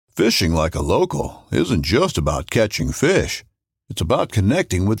Fishing like a local isn't just about catching fish. It's about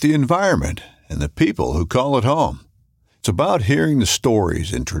connecting with the environment and the people who call it home. It's about hearing the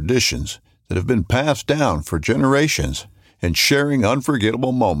stories and traditions that have been passed down for generations and sharing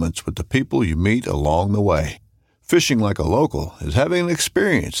unforgettable moments with the people you meet along the way. Fishing like a local is having an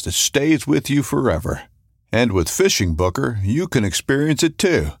experience that stays with you forever. And with Fishing Booker, you can experience it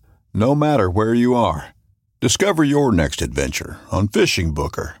too, no matter where you are. Discover your next adventure on Fishing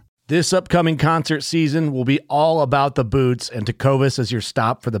Booker. This upcoming concert season will be all about the boots, and Tecovas is your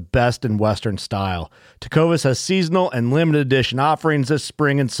stop for the best in Western style. Tecovas has seasonal and limited edition offerings this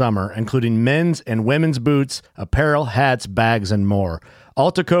spring and summer, including men's and women's boots, apparel, hats, bags, and more.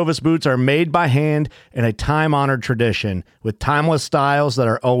 All Tecovas boots are made by hand in a time-honored tradition with timeless styles that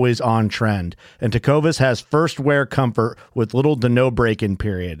are always on trend. And Tecovas has first wear comfort with little to no break-in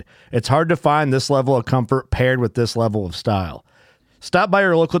period. It's hard to find this level of comfort paired with this level of style. Stop by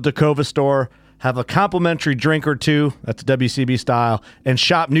your local Tecovas store, have a complimentary drink or two, that's WCB style, and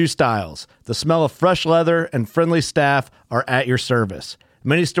shop new styles. The smell of fresh leather and friendly staff are at your service.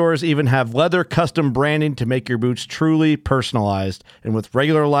 Many stores even have leather custom branding to make your boots truly personalized. And with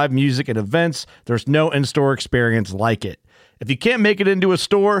regular live music and events, there's no in-store experience like it. If you can't make it into a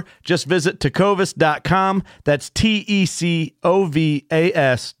store, just visit tecovas.com. That's TECOVAS.com.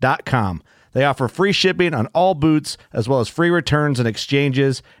 They offer free shipping on all boots, as well as free returns and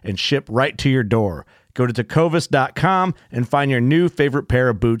exchanges, and ship right to your door. Go to tecovas.com and find your new favorite pair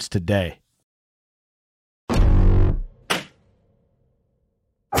of boots today.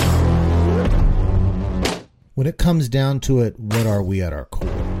 When it comes down to it, what are we at our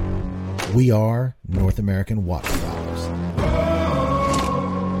core? We are North American waterfowlers.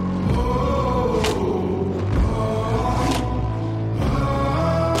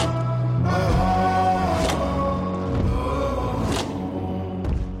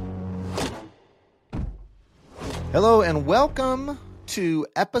 Hello and welcome to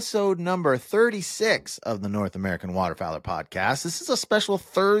episode number 36 of the North American Waterfowler Podcast. This is a special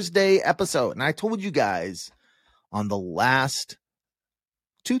Thursday episode, and I told you guys on the last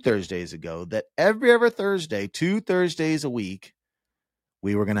 2 Thursdays ago that every other Thursday, 2 Thursdays a week,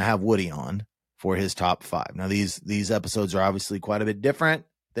 we were going to have Woody on for his top 5. Now, these episodes are obviously quite a bit different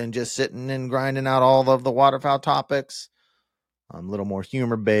than just sitting and grinding out all of the waterfowl topics. A little more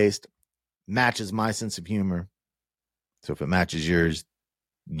humor-based, matches my sense of humor. So if it matches yours,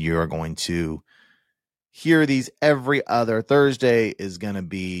 you're going to hear these every other Thursday. Is going to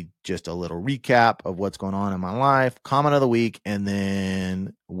be just a little recap of what's going on in my life, comment of the week, and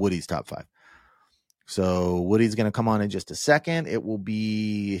then Woody's top 5. So Woody's going to come on in just a second. It will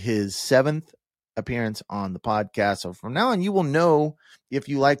be his 7th appearance on the podcast. So from now on, you will know, if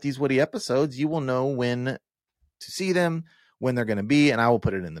you like these Woody episodes, you will know when to see them, when they're going to be, and I will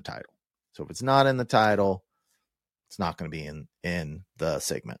put it in the title. So if it's not in the title, it's not going to be in the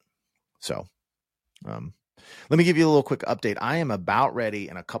segment. So let me give you a little quick update. I am about ready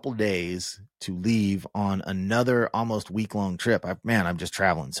in a couple days to leave on another almost week-long trip. I'm just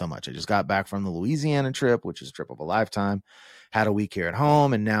traveling so much. I just got back from the Louisiana trip, which is a trip of a lifetime. Had a week here at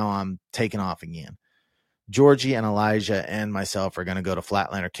home, and now I'm taking off again. Georgie and Elijah and myself are going to go to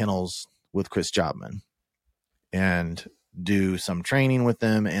Flatlander Kennels with Chris Jobman and do some training with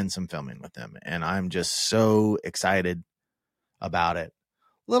them and some filming with them. And I'm just so excited about it.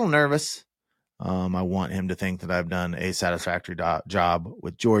 A little nervous. I want him to think that I've done a satisfactory job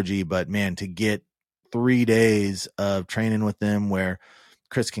with Georgie, but man, to get 3 days of training with them where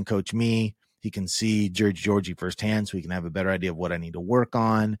Chris can coach me, he can see Georgie firsthand so he can have a better idea of what I need to work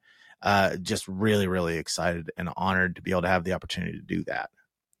on. Just really, really excited and honored to be able to have the opportunity to do that.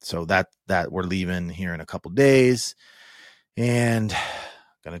 So that we're leaving here in a couple days. And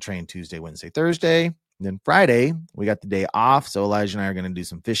going to train Tuesday, Wednesday, Thursday. And then Friday, we got the day off. So Elijah and I are going to do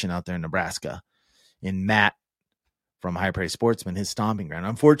some fishing out there in Nebraska. In Matt from High Praise Sportsman, his stomping ground.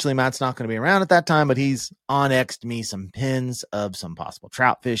 Unfortunately, Matt's not going to be around at that time, but he's onnexed me some pins of some possible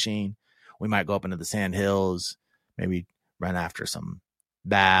trout fishing. We might go up into the sand hills, maybe run after some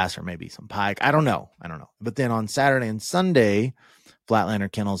bass or maybe some pike. I don't know. But then on Saturday and Sunday, Flatlander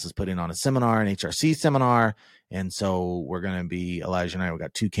Kennels is putting on a seminar, an HRC seminar. And so we're going to be, Elijah and I, we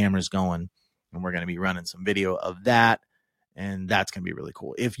got 2 cameras going, and we're going to be running some video of that. And that's going to be really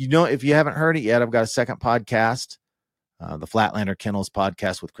cool. If you haven't heard it yet, I've got a second podcast, the Flatlander Kennels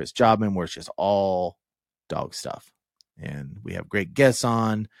podcast with Chris Jobman, where it's just all dog stuff. And we have great guests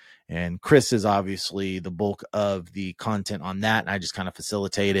on, and Chris is obviously the bulk of the content on that. And I just kind of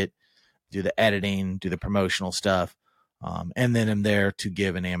facilitate it, do the editing, do the promotional stuff. And then I'm there to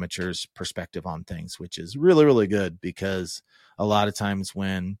give an amateur's perspective on things, which is really, really good, because a lot of times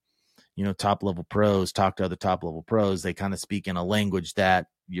when top level pros talk to other top level pros, they kind of speak in a language that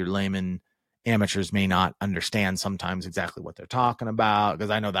your layman amateurs may not understand sometimes exactly what they're talking about. Because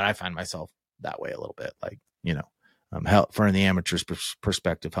I know that I find myself that way a little bit, like, help for the amateur's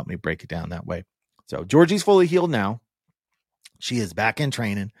perspective, help me break it down that way. So Georgie's fully healed now. She is back in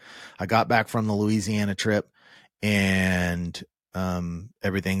training. I got back from the Louisiana trip and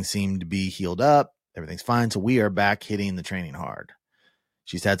everything seemed to be healed up. Everything's fine. So we are back hitting the training hard.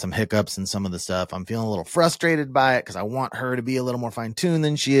 She's had some hiccups in some of the stuff. I'm feeling a little frustrated by it because I want her to be a little more fine-tuned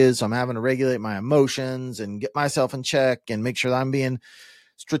than she is. So I'm having to regulate my emotions and get myself in check and make sure that I'm being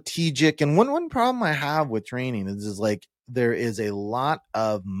strategic. And one problem I have with training is like there is a lot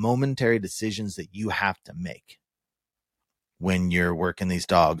of momentary decisions that you have to make when you're working these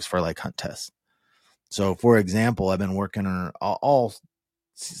dogs for like hunt tests. So for example, I've been working on all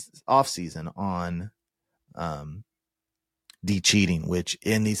off season on de-cheating, which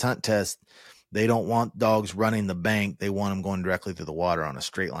in these hunt tests, they don't want dogs running the bank. They want them going directly through the water on a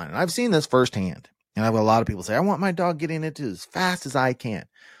straight line. And I've seen this firsthand. And I've got a lot of people say, I want my dog getting into as fast as I can.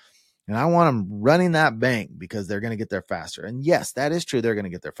 And I want them running that bank because they're going to get there faster. And yes, that is true. They're going to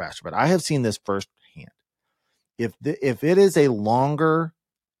get there faster. But I have seen this firsthand. If it is a longer,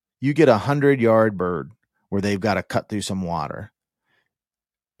 you get 100-yard bird where they've got to cut through some water.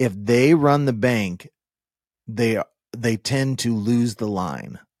 If they run the bank, they tend to lose the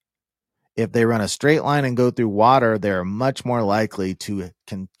line. If they run a straight line and go through water, they're much more likely to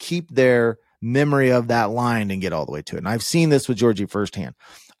can keep their memory of that line and get all the way to it. And I've seen this with Georgie firsthand.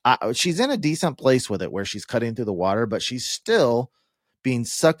 She's in a decent place with it where she's cutting through the water, but she's still being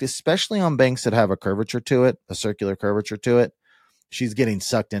sucked, especially on banks that have a curvature to it, a circular curvature to it. She's getting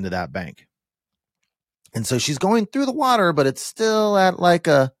sucked into that bank. And so she's going through the water, but it's still at like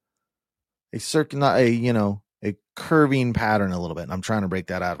a circular, a curving pattern a little bit. And I'm trying to break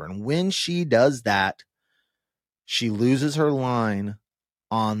that out of her. And when she does that, she loses her line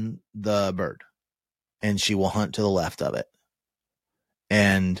on the bird and she will hunt to the left of it.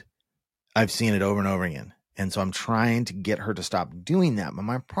 And I've seen it over and over again. And so I'm trying to get her to stop doing that. But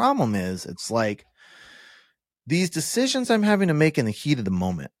my problem is it's like these decisions I'm having to make in the heat of the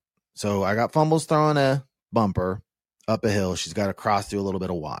moment. So I got Fumbles throwing a bumper up a hill. She's got to cross through a little bit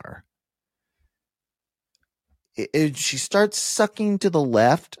of water. She starts sucking to the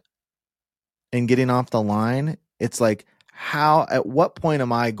left and getting off the line. It's like, at what point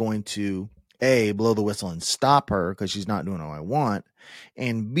am I going to A, blow the whistle and stop her because she's not doing what I want?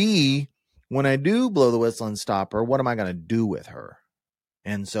 And B, when I do blow the whistle and stop her, what am I going to do with her?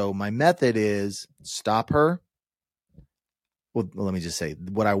 And so my method is stop her. Well, let me just say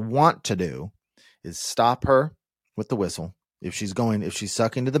what I want to do is stop her with the whistle. If she's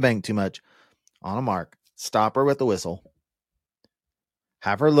sucking to the bank too much on a mark, stop her with the whistle,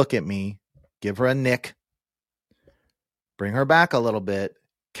 have her look at me, give her a nick, bring her back a little bit,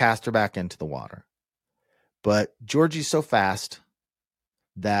 cast her back into the water. But Georgie's so fast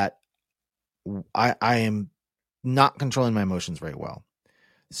that I am not controlling my emotions very well.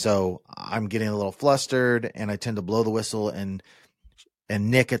 So I'm getting a little flustered and I tend to blow the whistle and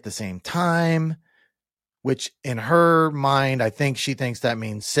nick at the same time, which in her mind, I think she thinks that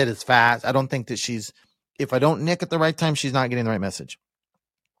means sit as fast. I don't think that if I don't nick at the right time, she's not getting the right message.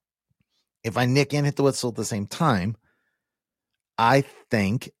 If I nick and hit the whistle at the same time, I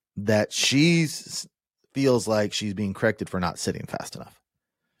think that she feels like she's being corrected for not sitting fast enough.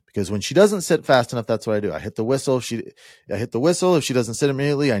 Because when she doesn't sit fast enough, that's what I do. I hit the whistle. I hit the whistle. If she doesn't sit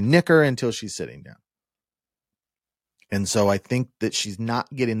immediately, I nick her until she's sitting down. And so I think that she's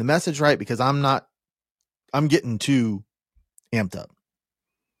not getting the message right because I'm getting too amped up.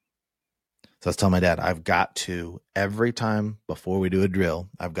 So I was telling my dad, I've got to, every time before we do a drill,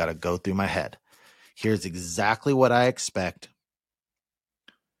 I've got to go through my head. Here's exactly what I expect.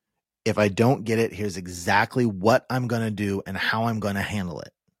 If I don't get it, here's exactly what I'm going to do and how I'm going to handle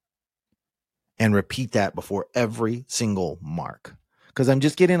it. And repeat that before every single mark. Because I'm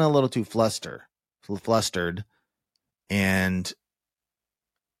just getting a little too flustered and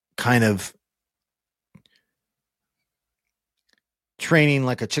kind of training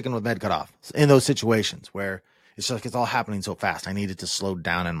like a chicken with head cut off in those situations where it's like it's all happening so fast. I needed to slow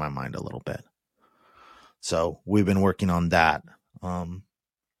down in my mind a little bit. So we've been working on that.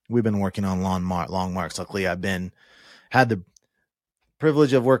 We've been working on long marks. Luckily, had the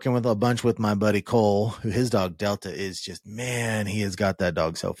privilege of working with a bunch with my buddy Cole, who his dog Delta is just, man, he has got that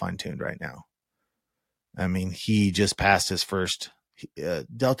dog so fine-tuned right now. I mean, he just passed his first.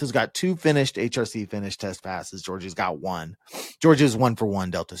 Delta's got 2 HRC finished test passes. Georgie's got 1. Georgia's 1 for 1.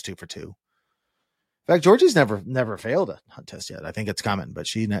 Delta's 2 for 2. In fact, Georgie's never failed a hunt test yet. I think it's coming, but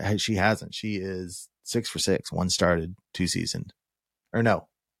she hasn't. She is 6 for 6. One started, 2 seasoned. Or no.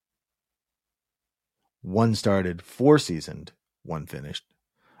 One started, 4 seasoned, 1 finished.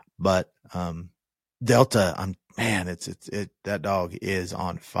 But Delta, that dog is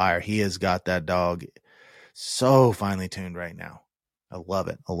on fire. He has got that dog so finely tuned right now. I love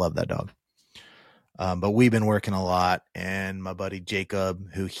it. I love that dog. But we've been working a lot, and my buddy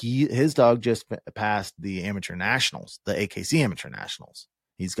Jacob, his dog just passed the amateur nationals, the AKC amateur nationals.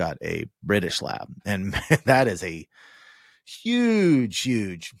 He's got a British lab, and that is a huge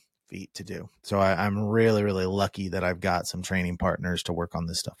feat to do. So I'm really, really lucky that I've got some training partners to work on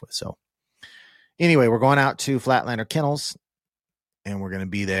this stuff with. So anyway, we're going out to Flatlander Kennels, and we're going to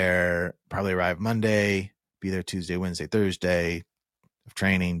be there, probably arrive Monday, be there Tuesday, Wednesday, Thursday of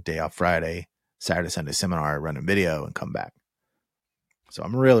training, day off Friday, Saturday, Sunday seminar, run a video, and come back. So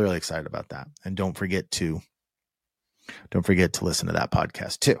I'm really, really excited about that. And don't forget to listen to that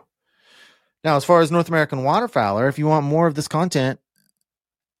podcast too. Now, as far as North American Waterfowler, if you want more of this content,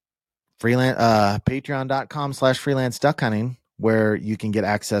 patreon.com/freelance duck hunting, where you can get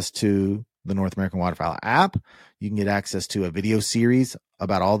access to the North American Waterfowler app. You can get access to a video series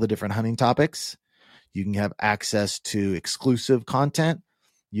about all the different hunting topics. You can have access to exclusive content.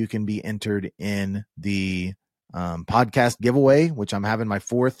 You can be entered in the podcast giveaway, which I'm having my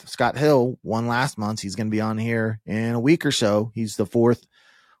 4th. Scott Hill won last month. He's going to be on here in a week or so. He's the 4th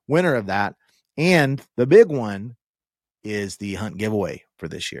winner of that. And the big one is the hunt giveaway for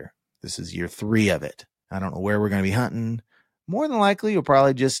this year. This is year 3 of it. I don't know where we're going to be hunting. More than likely, you'll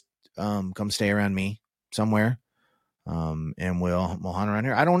probably just come stay around me somewhere. And we'll hunt around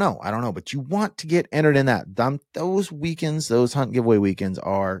here. I don't know, but you want to get entered in that. Those weekends, those hunt giveaway weekends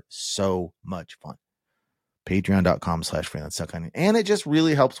are so much fun. Patreon.com/freelance duck hunting. And it just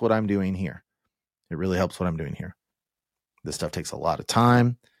really helps what I'm doing here. This stuff takes a lot of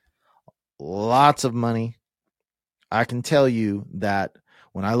time, lots of money. I can tell you that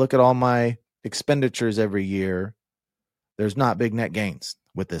when I look at all my expenditures every year, there's not big net gains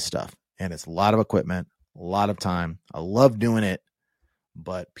with this stuff. And it's a lot of equipment, a lot of time. I love doing it,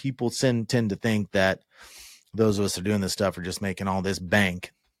 but people tend to think that those of us who are doing this stuff are just making all this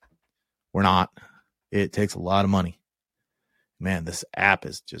bank. We're not. It takes a lot of money. Man, this app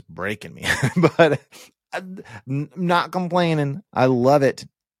is just breaking me, but I'm not complaining. I love it.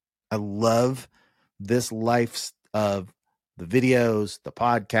 I love this life of the videos, the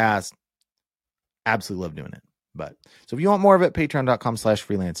podcast. Absolutely love doing it. But so if you want more of it,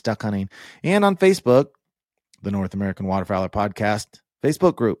 patreon.com/freelance duck hunting, and on Facebook, the North American Waterfowler Podcast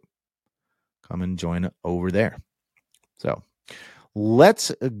Facebook group. Come and join over there. So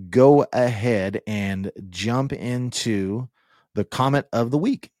let's go ahead and jump into the comment of the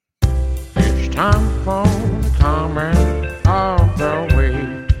week. It's time for the comment of the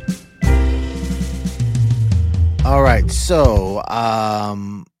week. All right. So,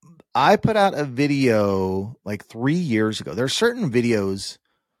 I put out a video like 3 years ago. There are certain videos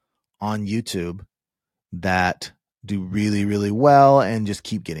on YouTube that do really, really well and just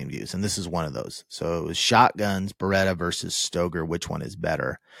keep getting views. And this is one of those. So it was shotguns, Beretta versus Stoeger. Which one is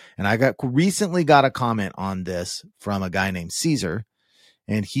better? And I recently got a comment on this from a guy named Caesar.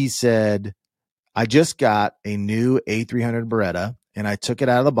 And he said, I just got a new A300 Beretta and I took it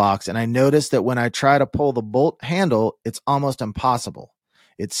out of the box. And I noticed that when I try to pull the bolt handle, it's almost impossible.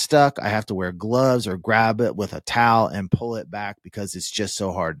 It's stuck. I have to wear gloves or grab it with a towel and pull it back because it's just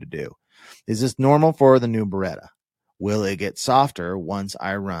so hard to do. Is this normal for the new Beretta? Will it get softer once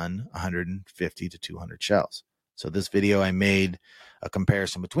I run 150 to 200 shells? So this video, I made a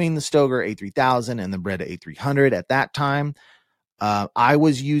comparison between the Stoeger A3000 and the Beretta A300. At that time, I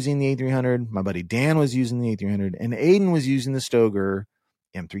was using the A300. My buddy Dan was using the A300, and Aiden was using the Stoeger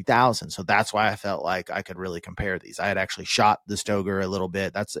M3000. So that's why I felt like I could really compare these. I had actually shot the Stoeger a little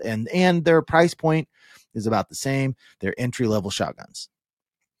bit. And their price point is about the same. They're entry-level shotguns.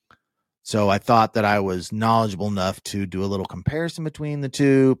 So I thought that I was knowledgeable enough to do a little comparison between the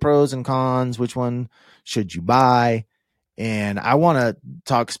two, pros and cons, which one should you buy? And I want to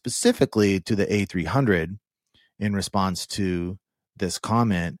talk specifically to the A300 in response to this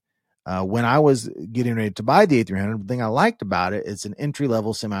comment. When I was getting ready to buy the A300, the thing I liked about it, it's an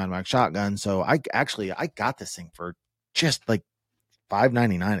entry-level semi-automatic shotgun. So I got this thing for just like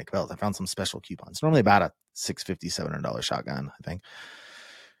 $5.99 at Cabela's. I found some special coupons. Normally about a $650, $700 shotgun, I think.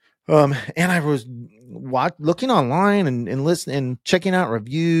 And I was looking online and listening and checking out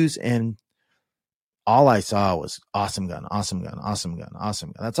reviews, and all I saw was awesome gun, awesome gun, awesome gun,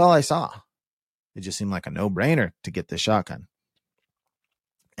 awesome gun. That's all I saw. It just seemed like a no-brainer to get this shotgun.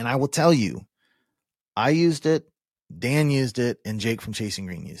 And I will tell you, I used it, Dan used it, and Jake from Chasing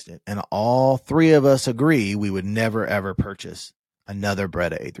Green used it. And all three of us agree we would never, ever purchase another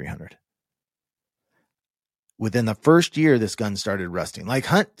Beretta A300. Within the first year, this gun started rusting. Like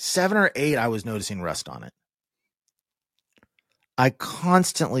hunt 7 or 8, I was noticing rust on it. I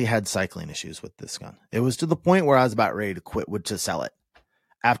constantly had cycling issues with this gun. It was to the point where I was about ready to quit, to sell it.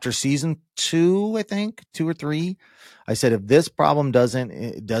 After season 2, I think 2 or 3, I said, if this problem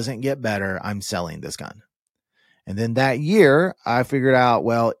doesn't get better, I'm selling this gun. And then that year, I figured out,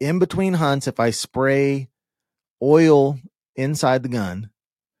 well, in between hunts, if I spray oil inside the gun,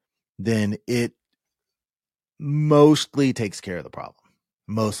 then it mostly takes care of the problem.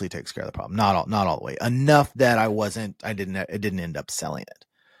 Not all the way. Enough that it didn't end up selling it.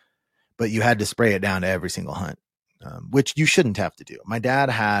 But you had to spray it down to every single hunt, which you shouldn't have to do. My dad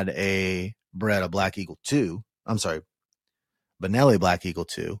had a Beretta Black Eagle 2. I'm sorry, Benelli Black Eagle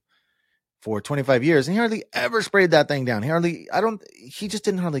 2 for 25 years. And he hardly ever sprayed that thing down. He just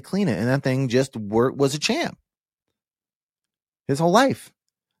didn't hardly clean it. And that thing just was a champ his whole life.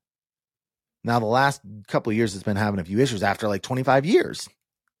 Now, the last couple of years, it's been having a few issues after like 25 years.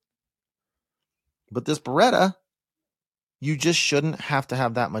 But this Beretta, you just shouldn't have to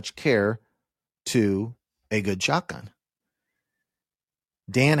have that much care to a good shotgun.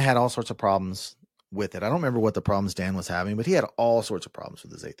 Dan had all sorts of problems with it. I don't remember what the problems Dan was having, but he had all sorts of problems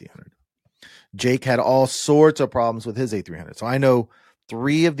with his A300. Jake had all sorts of problems with his A300. So I know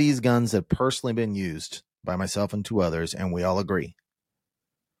 3 of these guns have personally been used by myself and 2 others, and we all agree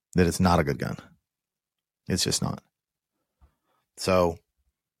that it's not a good gun. It's just not. So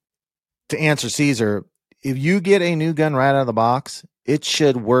to answer Caesar, if you get a new gun right out of the box, it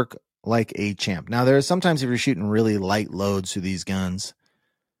should work like a champ. Now, there's sometimes if you're shooting really light loads to these guns,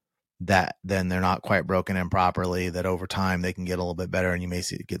 that then they're not quite broken in properly, that over time they can get a little bit better and you may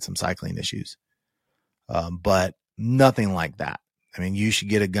get some cycling issues. But nothing like that. I mean, you should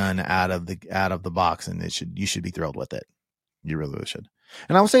get a gun out of the box and you should be thrilled with it. You really should.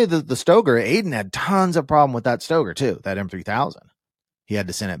 And I will say that the Stoker, Aiden had tons of problem with that Stoker too, that M3000. He had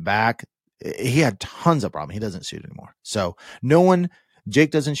to send it back. He had tons of problem. He doesn't shoot anymore. So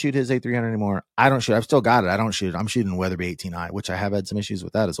Jake doesn't shoot his A300 anymore. I don't shoot. I've still got it. I don't shoot it. I'm shooting Weatherby 18i, which I have had some issues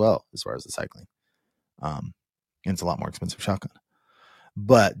with that as well, as far as the cycling. And it's a lot more expensive shotgun.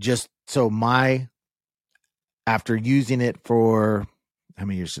 But just so after using it for, how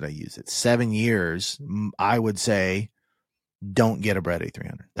many years did I use it? 7 years. I would say, don't get a Beretta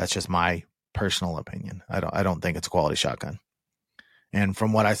A300. That's just my personal opinion. I don't think it's a quality shotgun. And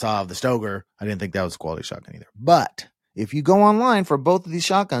from what I saw of the Stoker, I didn't think that was a quality shotgun either. But if you go online for both of these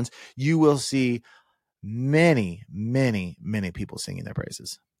shotguns, you will see many, many, many people singing their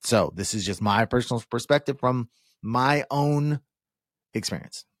praises. So this is just my personal perspective from my own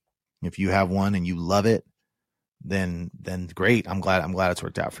experience. If you have one and you love it, then great. I'm glad it's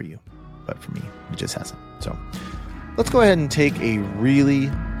worked out for you. But for me, it just hasn't. So let's go ahead and take a really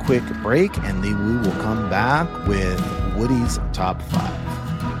quick break, and then we will come back with Woody's Top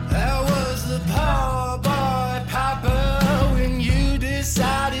 5. That was the power boy Papa when you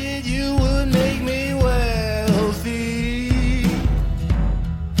decided you would make me wealthy.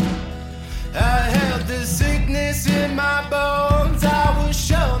 I had the sickness in my bones. I was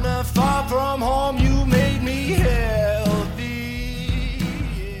shown far from home. You made me healthy.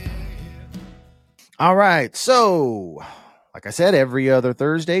 Yeah. All right. So, like I said, every other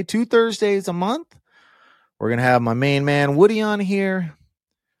Thursday, 2 Thursdays a month, we're going to have my main man Woody on here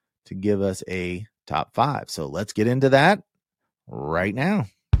to give us a top 5. So let's get into that right now.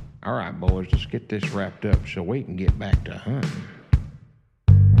 All right, boys, let's get this wrapped up so we can get back to hunting.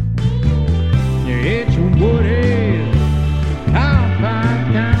 It's Woody's Top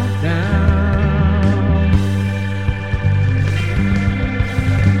 5 Countdown.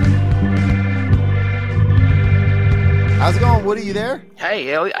 How's it going, Woody? You there?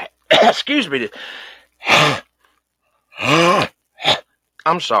 Hey, Ellie, excuse me.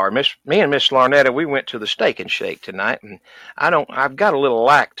 I'm sorry, me and Miss Larnetta, we went to the Steak and Shake tonight, and I've got a little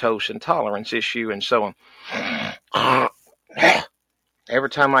lactose intolerance issue, and so every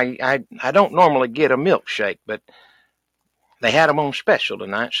time I don't normally get a milkshake, but they had them on special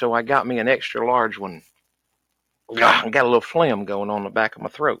tonight, so I got me an extra large one. I got a little phlegm going on the back of my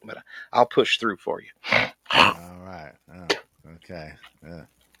throat, but I'll push through for you. All right. Oh, okay. Yeah.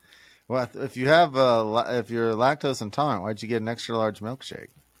 Well, if you're lactose intolerant, why'd you get an extra large milkshake?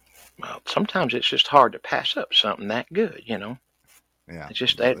 Well, sometimes it's just hard to pass up something that good, you know. Yeah. It's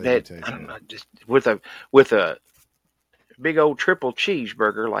just that I don't know, just with a big old triple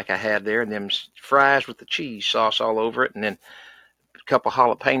cheeseburger like I had there, and them fries with the cheese sauce all over it, and then a couple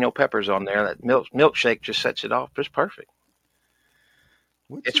jalapeno peppers on there. That milkshake just sets it off just perfect.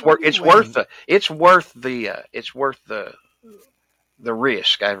 It's worth the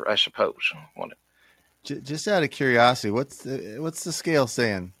risk, I suppose. Just out of curiosity, what's the scale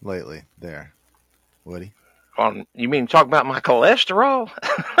saying lately there, Woody? You mean talk about my cholesterol?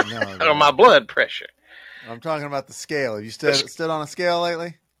 No. Or my blood pressure? I'm talking about the scale. Have you stood on a scale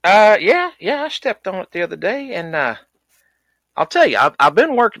lately? Yeah, I stepped on it the other day, and I'll tell you, I've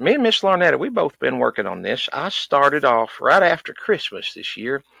been working. Me and Miss Larnetta, we both been working on this. I started off right after Christmas this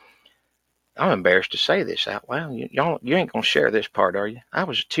year. I'm embarrassed to say this out loud. You ain't gonna share this part, are you? I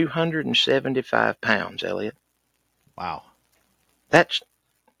was 275 pounds, Elliot. Wow, that's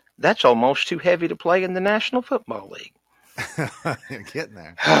almost too heavy to play in the National Football League. You're getting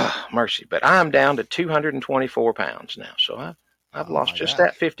there. Mercy, but I'm down to 224 pounds now. So I've lost just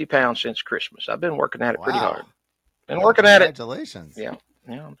that 50 pounds since Christmas. I've been working at it pretty hard. Been working at it. Congratulations. Yeah,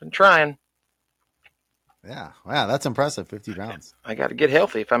 I've been trying. Yeah, wow, that's impressive. 50 pounds. I got to get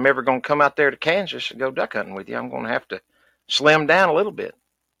healthy. If I'm ever going to come out there to Kansas and go duck hunting with you, I'm going to have to slim down a little bit.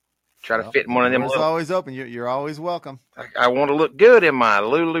 Try to fit in one of them. It's always open. You're always welcome. I want to look good in my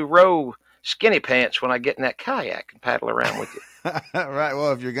Lululemon skinny pants when I get in that kayak and paddle around with you. Right.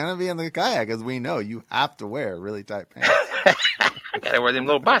 Well, if you're going to be in the kayak, as we know, you have to wear really tight pants. I got to wear them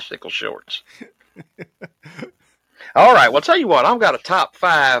little bicycle shorts. All right. Well, tell you what, I've got a top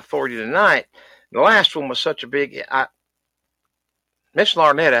 5 for you tonight. The last one was such a big. Miss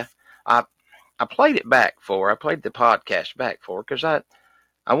Larnetta, I played it back for her. I played the podcast back for her because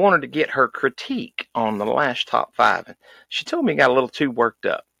I wanted to get her critique on the last top 5, and she told me I got a little too worked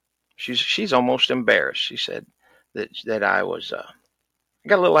up. She's almost embarrassed. She said that I was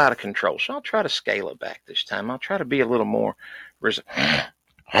got a little out of control. So I'll try to scale it back this time. I'll try to be a little more.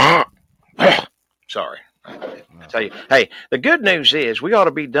 Sorry. I tell you, hey, the good news is we ought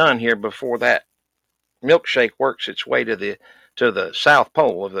to be done here before that milkshake works its way to the South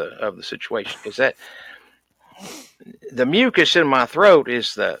Pole of the situation. Is that the mucus in my throat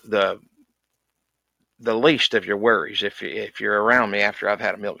is the least of your worries if you're around me after I've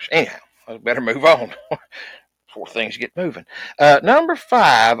had a milkshake. Anyhow, I better move on before things get moving. Number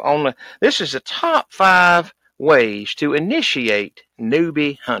 5 this is the top 5 ways to initiate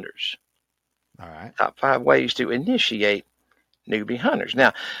newbie hunters. All right. Top 5 ways to initiate newbie hunters.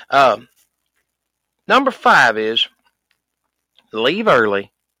 Now, number 5 is leave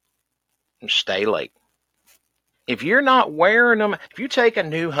early and stay late. If you're not wearing them, if you take a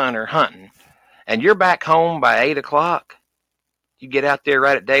new hunter hunting and you're back home by 8 o'clock, you get out there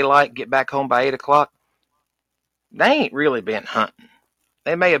right at daylight, get back home by 8 o'clock, they ain't really been hunting.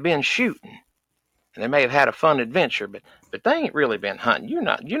 They may have been shooting, and they may have had a fun adventure, but they ain't really been hunting. You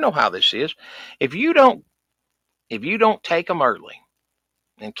know how this is. If you don't take them early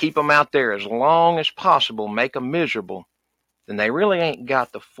and keep them out there as long as possible, make them miserable, then they really ain't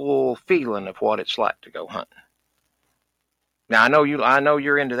got the full feeling of what it's like to go hunting. Now, I know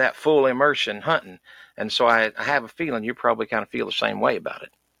you're into that full immersion hunting, and so I have a feeling you probably kind of feel the same way about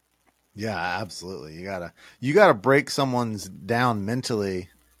it. Yeah, absolutely. You gotta break someone's down mentally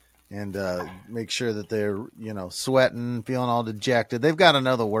and make sure that they're, sweating, feeling all dejected. They've got to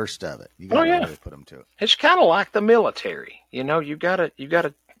know the worst of it. You got to really put them to it. It's kind of like the military. You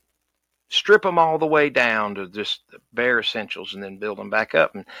gotta strip them all the way down to just the bare essentials and then build them back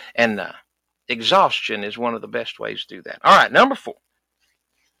up. And exhaustion is one of the best ways to do that. All right, number 4.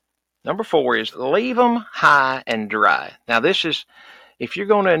 Number 4 is leave them high and dry. Now, this is, if you're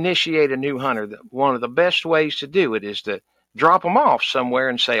going to initiate a new hunter, one of the best ways to do it is to drop them off somewhere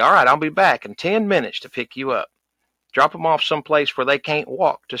and say, all right, I'll be back in 10 minutes to pick you up. Drop them off someplace where they can't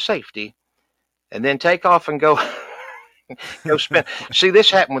walk to safety, and then take off and go spend. See,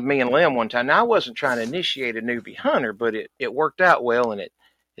 this happened with me and Lim one time. Now, I wasn't trying to initiate a newbie hunter, but it worked out well, and it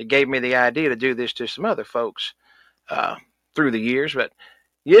gave me the idea to do this to some other folks through the years. But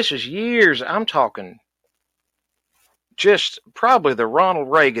this is years, I'm talking just probably the Ronald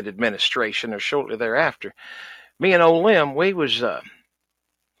Reagan administration or shortly thereafter. Me and old Lim, we was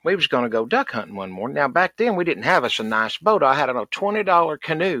going to go duck hunting one morning. Now, back then, we didn't have us a nice boat. I had a $20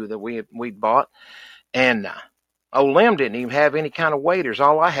 canoe that we'd bought, and old Lim didn't even have any kind of waders.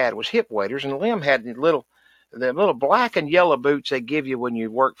 All I had was hip waders, and Lim had the little black and yellow boots they give you when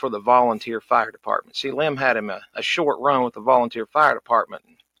you work for the volunteer fire department. See, Lim had him a short run with the volunteer fire department.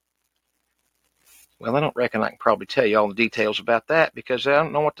 Well, I don't reckon I can probably tell you all the details about that because I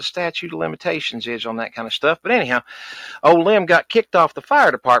don't know what the statute of limitations is on that kind of stuff. But anyhow, old Lim got kicked off the fire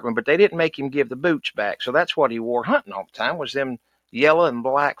department, but they didn't make him give the boots back. So that's what he wore hunting all the time, was them yellow and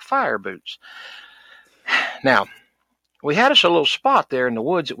black fire boots. Now, We had us a little spot there in the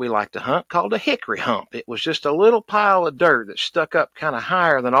woods that we like to hunt called a hickory hump. It was just a little pile of dirt that stuck up kind of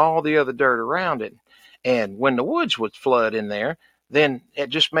higher than all the other dirt around it. And when the woods would flood in there, then it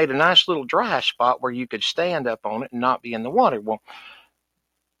just made a nice little dry spot where you could stand up on it and not be in the water. Well,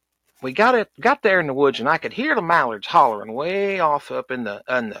 we got there in the woods, and I could hear the mallards hollering way off up in the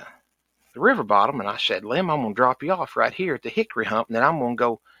river bottom. And I said, Lem, I'm going to drop you off right here at the hickory hump, and then I'm going to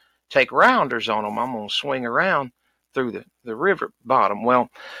go take rounders on them. I'm going to swing around through the river bottom. Well,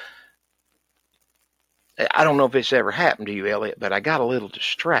 I don't know if this ever happened to you, Elliot, but I got a little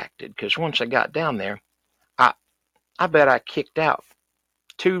distracted because once I got down there, I bet I kicked out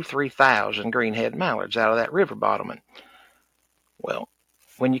 2,000-3,000 greenhead mallards out of that river bottom. And well,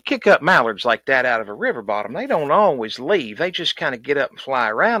 when you kick up mallards like that out of a river bottom, they don't always leave. They just kind of get up and fly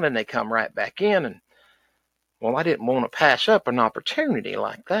around, and they come right back in. And well, I didn't want to pass up an opportunity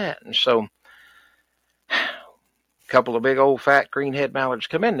like that. And so a couple of big old fat greenhead mallards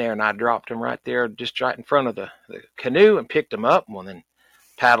come in there, and I dropped them right there, just right in front of the canoe, and picked them up. Well, then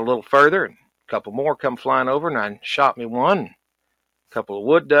paddled a little further, and a couple more come flying over, and I shot me one, a couple of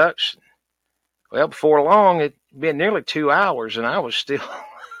wood ducks. Well, before long, it'd been nearly 2 hours, and I was still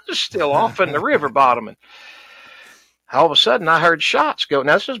off in the river bottom. And all of a sudden, I heard shots go.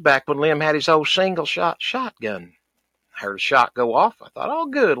 Now, this was back when Lem had his old single-shot shotgun. I heard a shot go off. I thought, oh,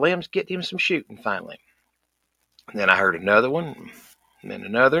 good, Lem's getting him some shooting finally. And then I heard another one, and then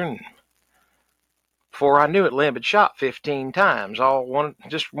another, and before I knew it, Lem had shot 15 times,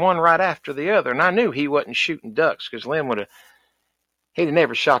 just one right after the other. And I knew he wasn't shooting ducks, because Lem he'd have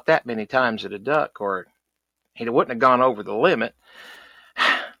never shot that many times at a duck, or he wouldn't have gone over the limit.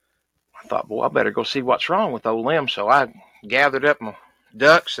 I thought, boy, I better go see what's wrong with old Lem. So I gathered up my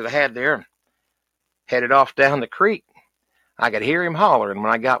ducks that I had there and headed off down the creek. I could hear him hollering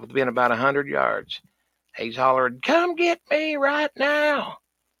when I got within about 100 yards. He's hollering, come get me right now.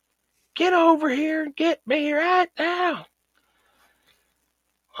 Get over here and get me right now.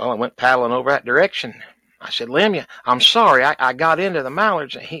 Well, I went paddling over that direction. I said, Lem, I'm sorry, I got into the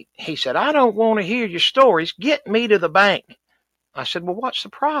mallards. And he said, I don't want to hear your stories. Get me to the bank. I said, well, what's the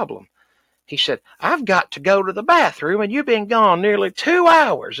problem? He said, I've got to go to the bathroom, and you've been gone nearly 2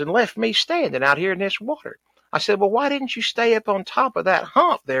 hours and left me standing out here in this water. I said, well, why didn't you stay up on top of that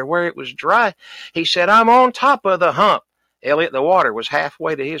hump there where it was dry? He said, I'm on top of the hump. Elliot, the water was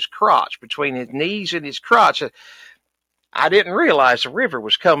halfway to his crotch, between his knees and his crotch. I didn't realize the river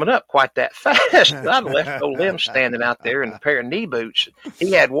was coming up quite that fast. I'd left old Lem standing out there in a pair of knee boots.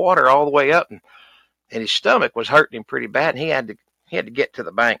 He had water all the way up, and his stomach was hurting him pretty bad, and he had to get to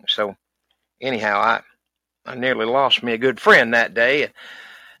the bank. So anyhow, I nearly lost me a good friend that day. It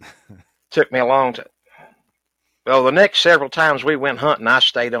took me a long time. Well, the next several times we went hunting, I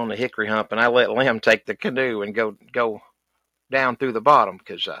stayed on the hickory hump, and I let Lem take the canoe and go down through the bottom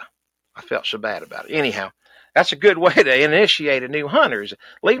because I felt so bad about it. Anyhow, that's a good way to initiate a new hunter. Is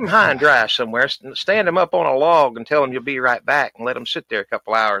leave them high and dry somewhere, stand them up on a log and tell them you'll be right back, and let them sit there a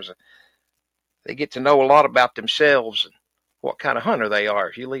couple hours. They get to know a lot about themselves and what kind of hunter they are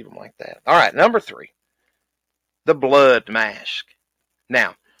if you leave them like that. All right, number 3, the blood mask.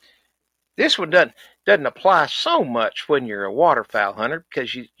 Now, this one doesn't apply so much when you're a waterfowl hunter,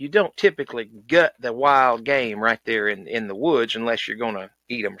 because you don't typically gut the wild game right there in the woods unless you're going to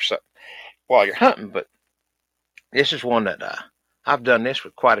eat them or something while you're hunting. But this is one that I've done this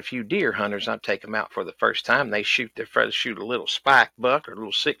with quite a few deer hunters. I take them out for the first time. They shoot a little spike buck or a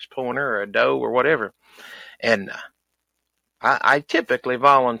little 6-pointer or a doe or whatever. And I typically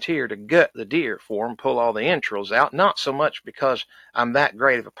volunteer to gut the deer for them, pull all the entrails out. Not so much because I'm that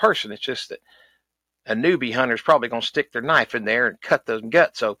great of a person. It's just that a newbie hunter is probably going to stick their knife in there and cut those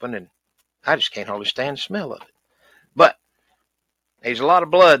guts open, and I just can't hardly stand the smell of it. But there's a lot of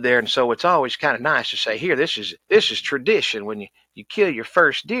blood there, and so it's always kind of nice to say, here, this is tradition. When you kill your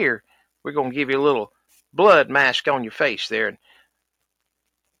first deer, we're going to give you a little blood mask on your face there.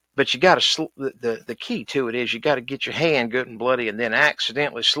 But you got to, the key to it is you got to get your hand good and bloody and then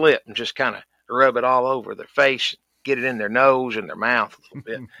accidentally slip and just kind of rub it all over their face, get it in their nose and their mouth a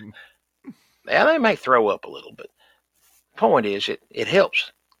little bit. Yeah, they may throw up a little, but the point is it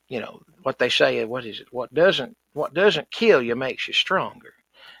helps. You know, what they say, what is it? What doesn't kill you makes you stronger.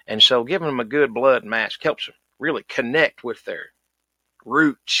 And so giving them a good blood mask helps them really connect with their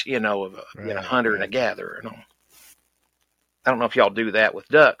roots, of a hunter and a gatherer. I don't know if y'all do that with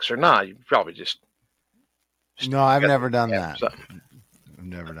ducks or not. You probably just. No, I've never done that. Something. I've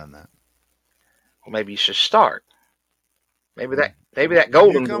never done that. Well, maybe you should start. Maybe that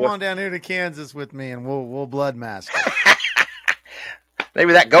golden You come boy. on down here to Kansas with me, and we'll blood mask.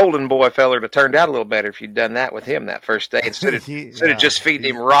 Maybe that golden boy feller would have turned out a little better if you'd done that with him that first day instead of just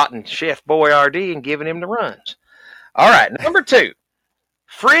feeding him rotten Chef Boyardee and giving him the runs. All right, number 2,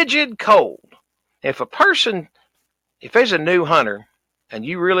 frigid cold. If there's a new hunter and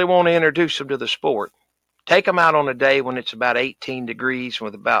you really want to introduce them to the sport, take them out on a day when it's about 18 degrees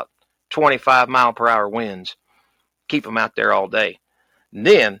with about 25 mile per hour winds. Keep them out there all day. And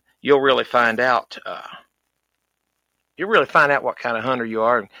then you'll really find out what kind of hunter you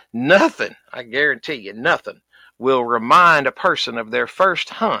are. And nothing, I guarantee you, nothing will remind a person of their first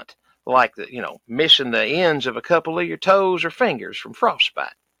hunt like missing the ends of a couple of your toes or fingers from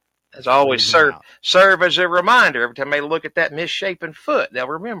frostbite. As always, serve as a reminder. Every time they look at that misshapen foot, they'll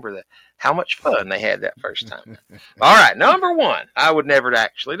remember how much fun they had that first time. All right, number 1. I would never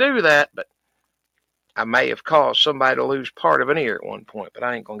actually do that, but I may have caused somebody to lose part of an ear at one point, but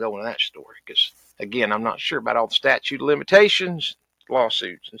I ain't going to go into that story because, again, I'm not sure about all the statute of limitations,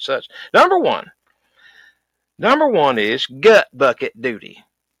 lawsuits, and such. Number one is gut bucket duty.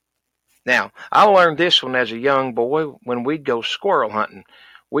 Now, I learned this one as a young boy when we'd go squirrel hunting.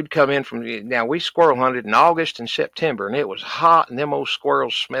 We'd come in we squirrel hunted in August and September, and it was hot, and them old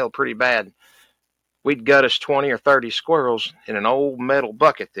squirrels smelled pretty bad. We'd gut us 20 or 30 squirrels in an old metal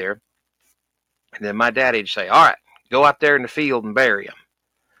bucket there. And then my daddy'd say, all right, go out there in the field and bury them.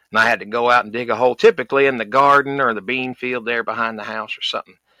 And I had to go out and dig a hole, typically in the garden or the bean field there behind the house or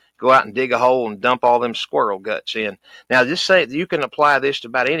something. Go out and dig a hole and dump all them squirrel guts in. Now, just say you can apply this to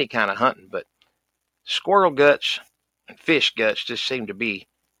about any kind of hunting, but squirrel guts and fish guts just seem to be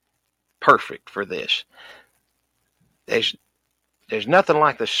perfect for this. There's nothing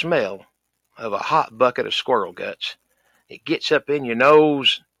like the smell of a hot bucket of squirrel guts. It gets up in your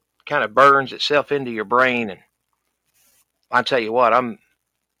nose, kind of burns itself into your brain, and I tell you what, I'm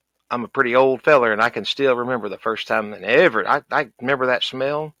a pretty old feller, and I can still remember the first time ever. I remember that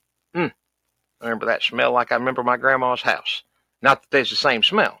smell. I remember that smell like I remember my grandma's house. Not that there's the same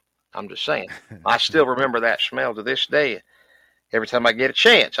smell. I'm just saying. I still remember that smell to this day. Every time I get a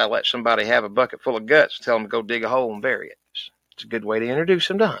chance, I let somebody have a bucket full of guts and tell them to go dig a hole and bury it. It's a good way to introduce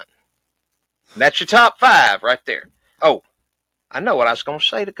them to hunting. And that's your top 5 right there. Oh, I know what I was going to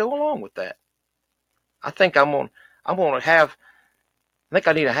say to go along with that. I think I need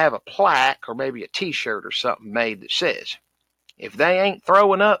to have a plaque or maybe a T-shirt or something made that says, if they ain't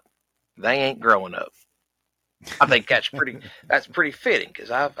throwing up, they ain't growing up. I think that's pretty fitting because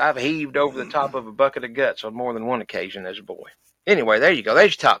I've heaved over the top of a bucket of guts on more than one occasion as a boy. Anyway, there you go.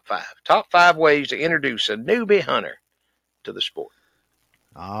 There's your top 5. Top 5 ways to introduce a newbie hunter to the sport.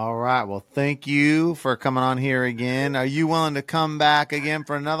 All right. Well, thank you for coming on here again. Are you willing to come back again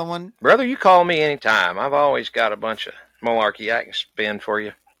for another one? Brother, you call me anytime. I've always got a bunch of malarkey I can spin for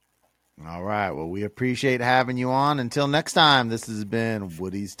you. All right. Well, we appreciate having you on. Until next time, this has been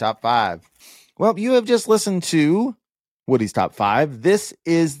Woody's Top 5. Well, you have just listened to Woody's Top 5. This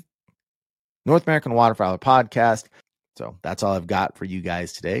is North American Waterfowler Podcast. So that's all I've got for you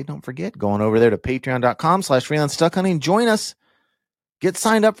guys today. Don't forget, going over there to patreon.com/freelanceduckhunting. Join us. Get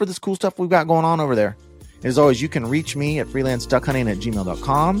signed up for this cool stuff we've got going on over there. As always, you can reach me at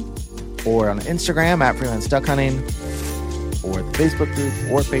freelanceduckhunting@gmail.com or on Instagram at freelanceduckhunting or the Facebook group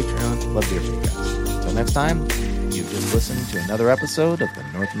or Patreon. Love to hear from you guys. Until next time, you've just listened to another episode of the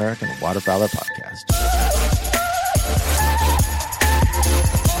North American Waterfowler Podcast.